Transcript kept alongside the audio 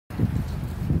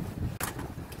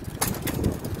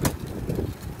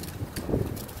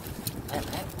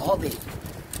hobby.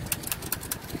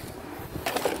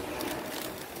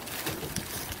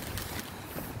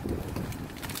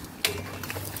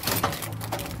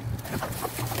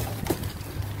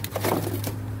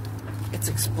 It's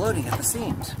exploding at the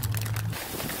seams.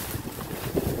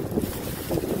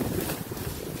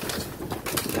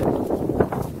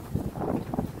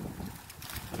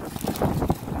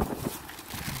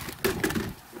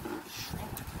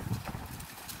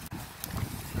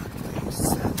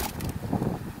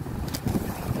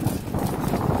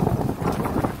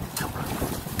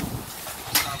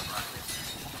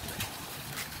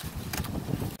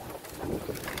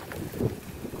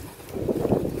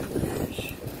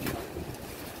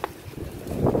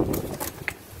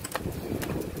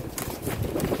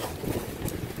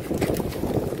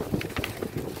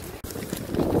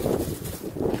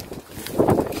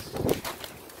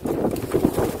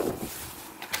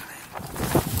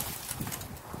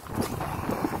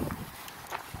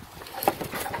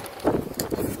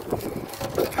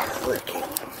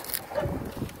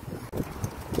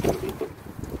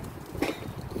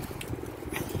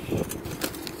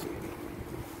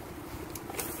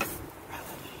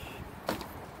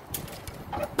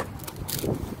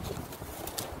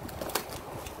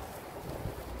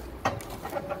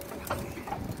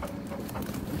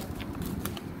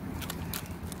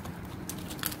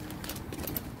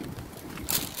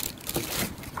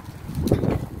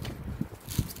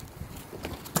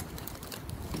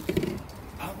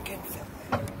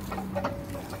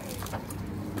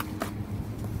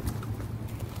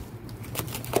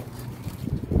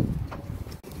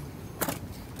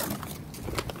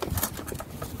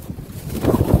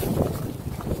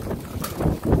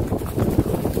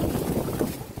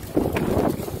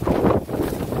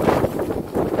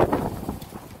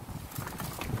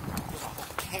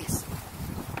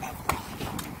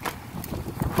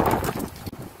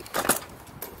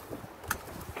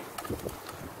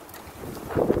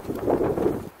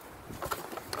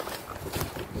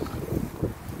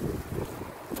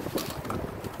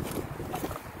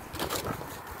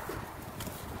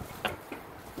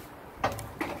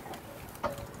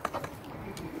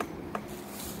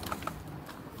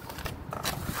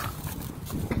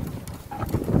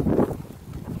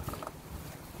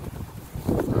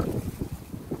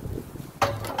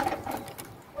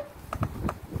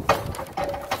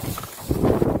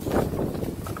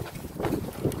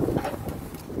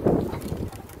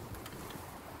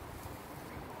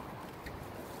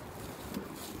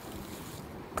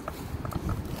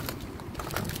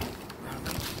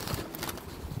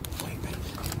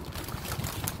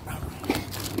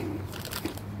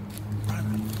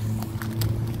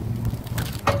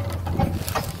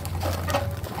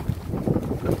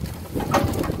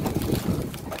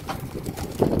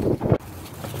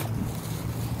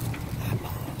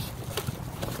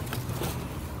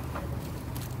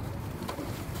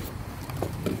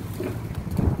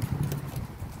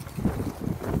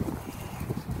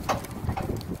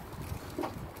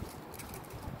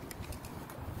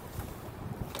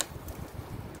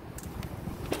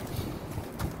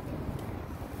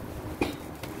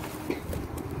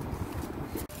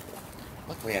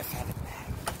 We have found it back.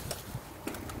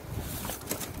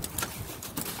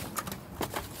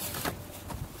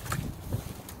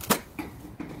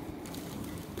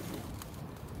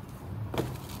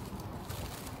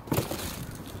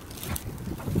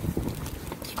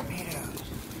 Tomatoes.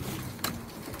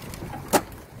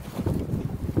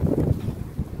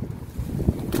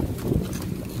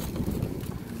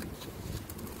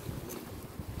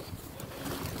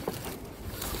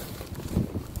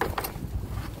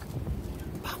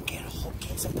 Pumpkins.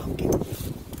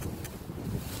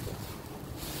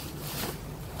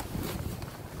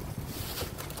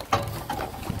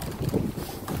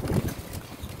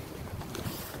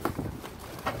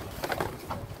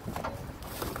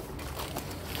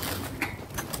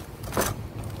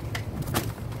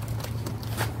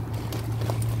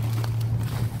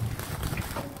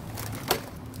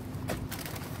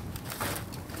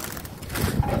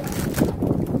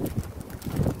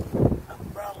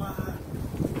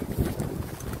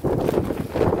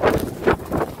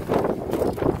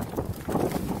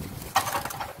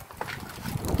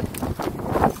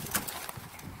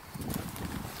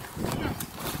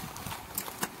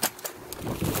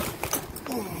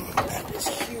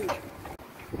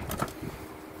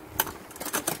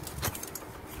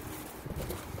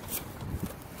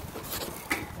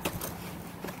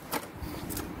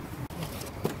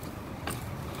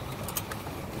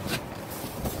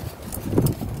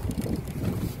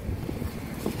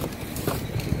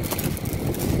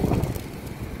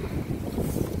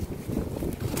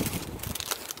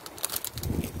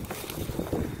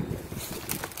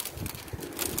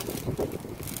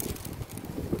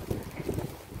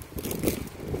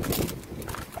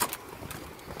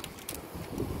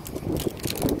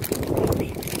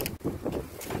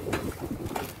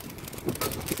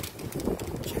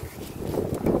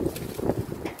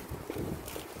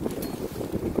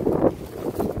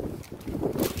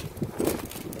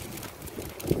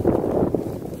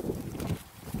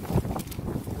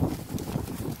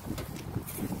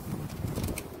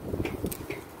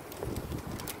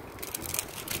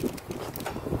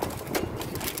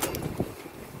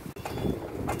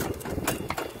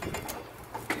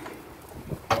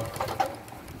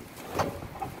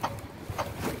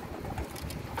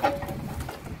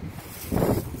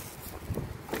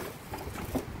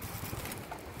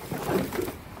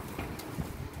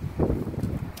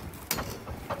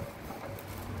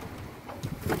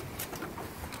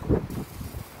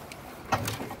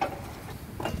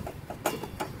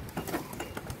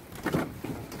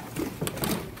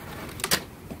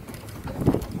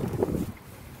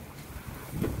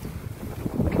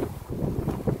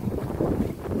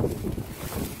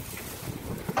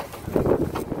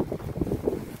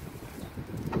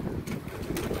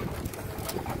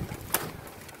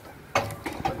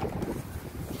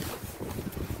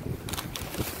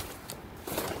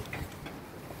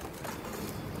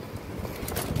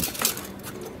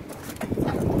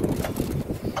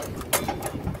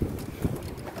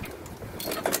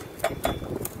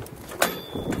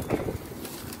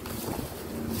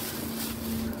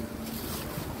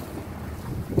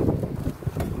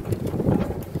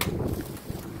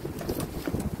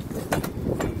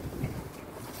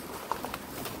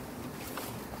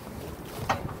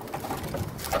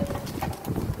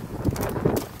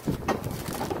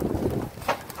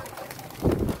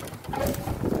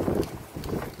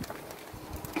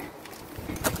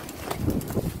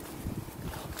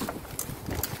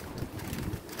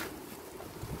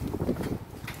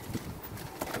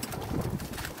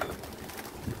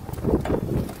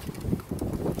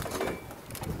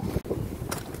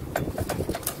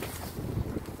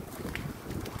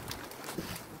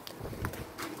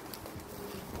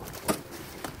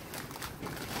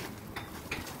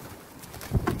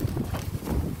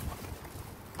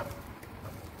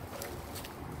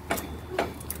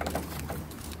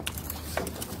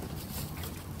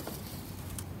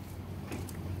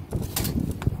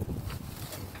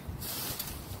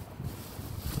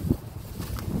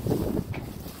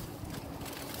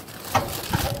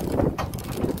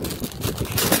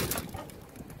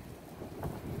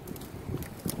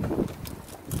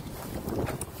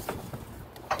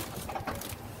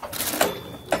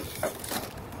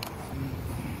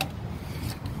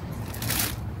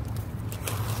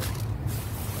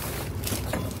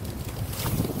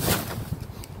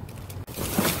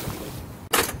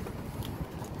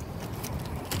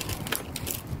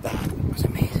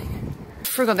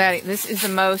 Frugal Daddy, this is the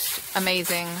most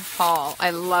amazing haul. I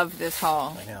love this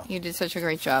haul. I know. You did such a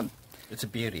great job. It's a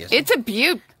beauty, isn't it? It's a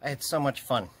beaut. I had so much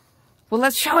fun. Well,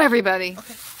 let's show everybody.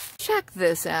 Okay. Check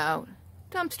this out.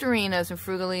 Dumpsterinos and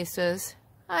Frugalistas.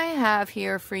 I have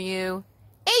here for you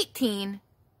 18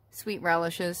 sweet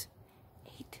relishes.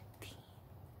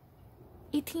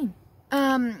 18.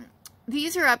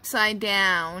 These are upside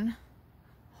down.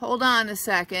 Hold on a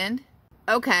second.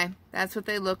 Okay, that's what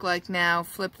they look like now.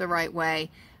 Flip the right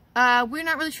way. We're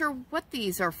not really sure what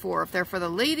these are for. If they're for the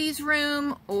ladies'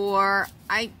 room or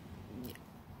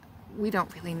we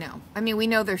don't really know. I mean, we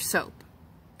know they're soap,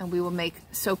 and we will make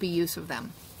soapy use of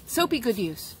them. Soapy good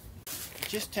use.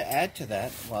 Just to add to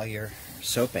that, while you're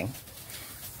soaping.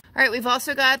 All right, we've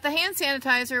also got the hand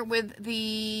sanitizer with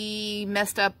the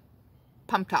messed up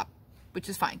pump top, which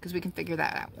is fine because we can figure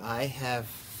that out. I have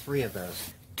 3 of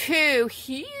those. 2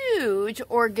 huge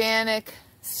organic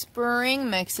spring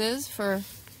mixes for,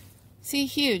 see,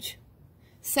 huge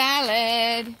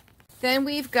salad. Then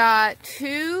we've got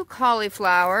 2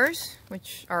 cauliflowers,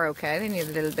 which are okay. They need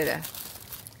a little bit of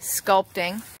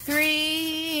sculpting.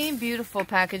 3 beautiful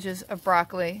packages of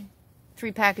broccoli.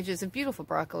 3 packages of beautiful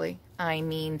broccoli, I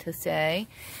mean to say.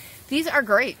 These are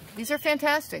great. These are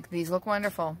fantastic. These look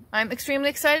wonderful. I'm extremely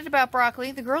excited about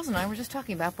broccoli. The girls and I were just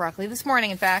talking about broccoli this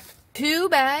morning, in fact. 2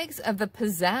 bags of the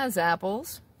pizzazz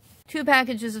apples. 2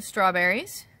 packages of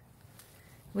strawberries.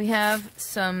 We have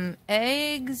some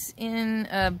eggs in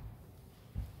a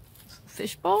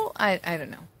fishbowl. I don't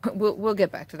know. We'll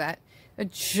get back to that. A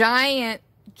giant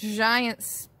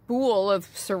spool of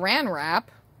saran wrap,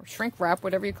 or shrink wrap,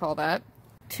 whatever you call that.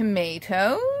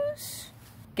 Tomatoes.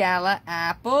 Gala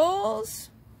apples.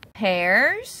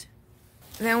 Pears.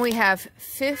 Then we have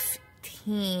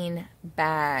 15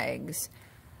 bags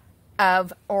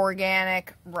of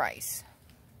organic rice.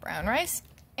 Brown rice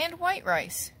and white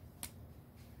rice.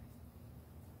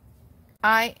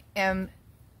 I am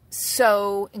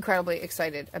so incredibly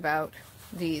excited about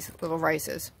these little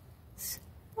rices.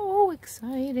 So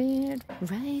excited.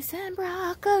 Rice and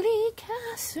broccoli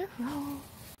casserole.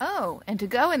 Oh, and to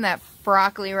go in that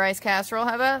broccoli rice casserole,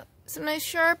 how about some nice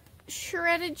sharp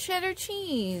shredded cheddar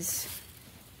cheese?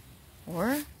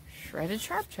 Or shredded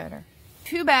sharp cheddar.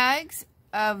 2 bags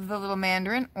of the little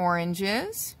mandarin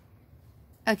oranges.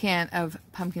 A can of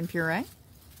pumpkin puree.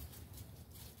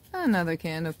 Another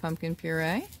can of pumpkin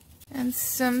puree. And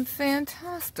some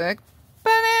fantastic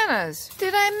bananas.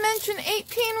 Did I mention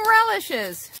 18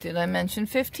 relishes? Did I mention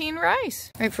 15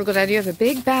 rice? All right, Frugal Dad, you have a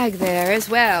big bag there as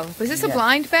well. Was this a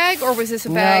blind bag or was this a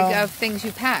bag of things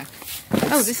you packed?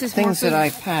 Oh, this is things that I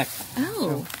packed.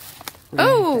 Oh. So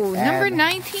oh, number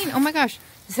 19. Oh my gosh.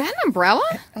 Is that an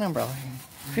umbrella? An umbrella.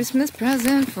 Christmas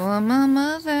present for my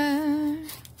mother.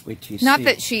 Wait till you Not see.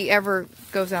 that she ever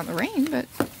goes out in the rain, but...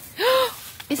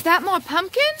 Is that more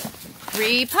pumpkin?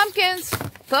 3 pumpkins.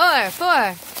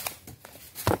 4.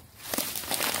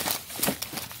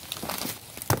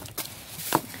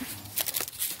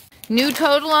 New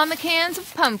total on the cans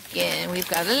of pumpkin. We've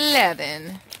got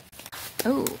 11.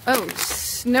 Oh,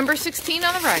 number 16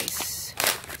 on the rice.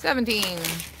 17.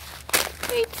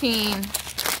 18.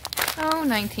 Oh,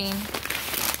 19.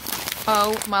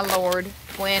 Oh, my Lord.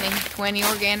 20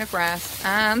 organic rice.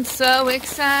 I'm so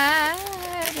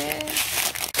excited.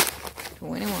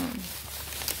 21.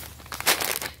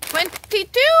 22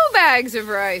 bags of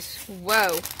rice.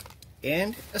 Whoa.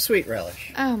 And a sweet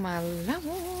relish. Oh, my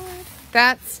Lord.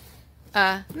 That's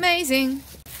amazing.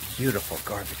 Beautiful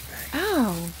garbage bag.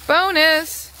 Oh,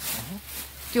 bonus.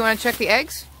 Do you want to check the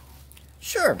eggs?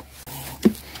 Sure.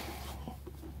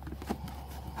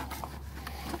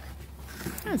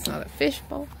 That's not a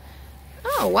fishbowl.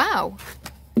 Oh, wow.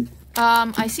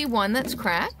 I see one that's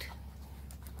cracked.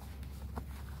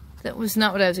 That was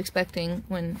not what I was expecting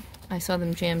when I saw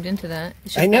them jammed into that.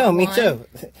 I know, me too.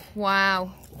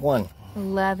 Wow. 1.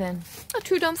 11. A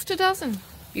true dumpster dozen.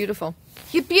 Beautiful.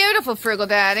 You beautiful, Frugal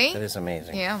Daddy. That is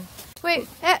amazing. Yeah. Wait,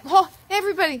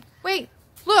 everybody. Wait,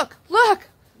 look. Look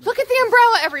at the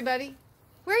umbrella, everybody.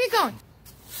 Where are you going?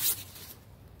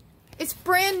 It's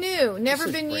brand new,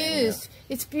 never been used.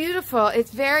 It's beautiful.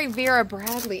 It's very Vera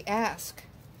Bradley-esque.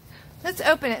 Let's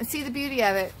open it and see the beauty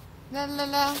of it. La la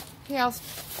la. Here, I'll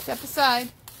step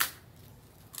aside.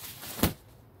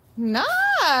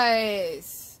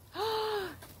 Nice.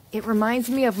 It reminds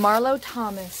me of Marlo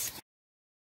Thomas.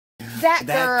 That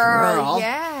girl.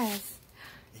 Yes.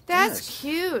 That's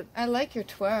cute. I like your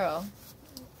twirl.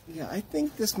 Yeah, I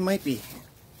think this might be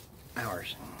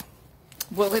ours.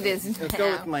 Well, it is Let's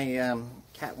go with my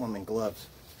Catwoman gloves.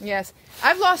 Yes.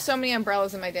 I've lost so many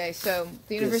umbrellas in my day, so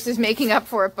the universe is making up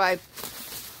for it by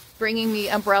bringing me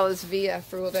umbrellas via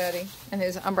Frugal Daddy and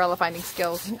his umbrella finding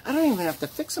skills. I don't even have to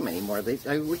fix them anymore.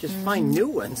 I would just find new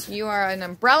ones. You are an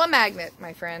umbrella magnet,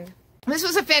 my friend. This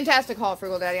was a fantastic haul,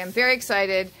 Frugal Daddy. I'm very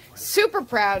excited. Super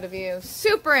proud of you.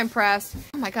 Super impressed.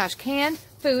 Oh my gosh, canned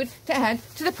food to add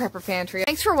to the prepper pantry.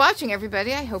 Thanks for watching,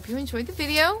 everybody. I hope you enjoyed the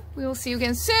video. We will see you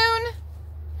again soon.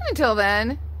 And until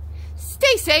then,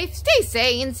 stay safe, stay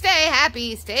sane, stay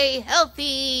happy, stay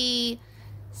healthy,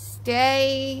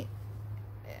 stay...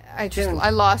 I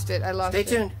lost it. Stay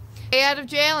tuned. Stay out of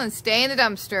jail and stay in the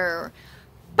dumpster.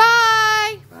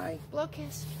 Bye. Bye. Blow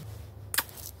kiss.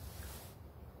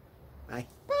 Bye.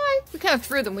 Bye. We kind of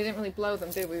threw them. We didn't really blow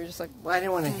them, did we? We were just like, well, I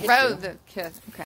didn't want to hit throw you. the kiss. Okay.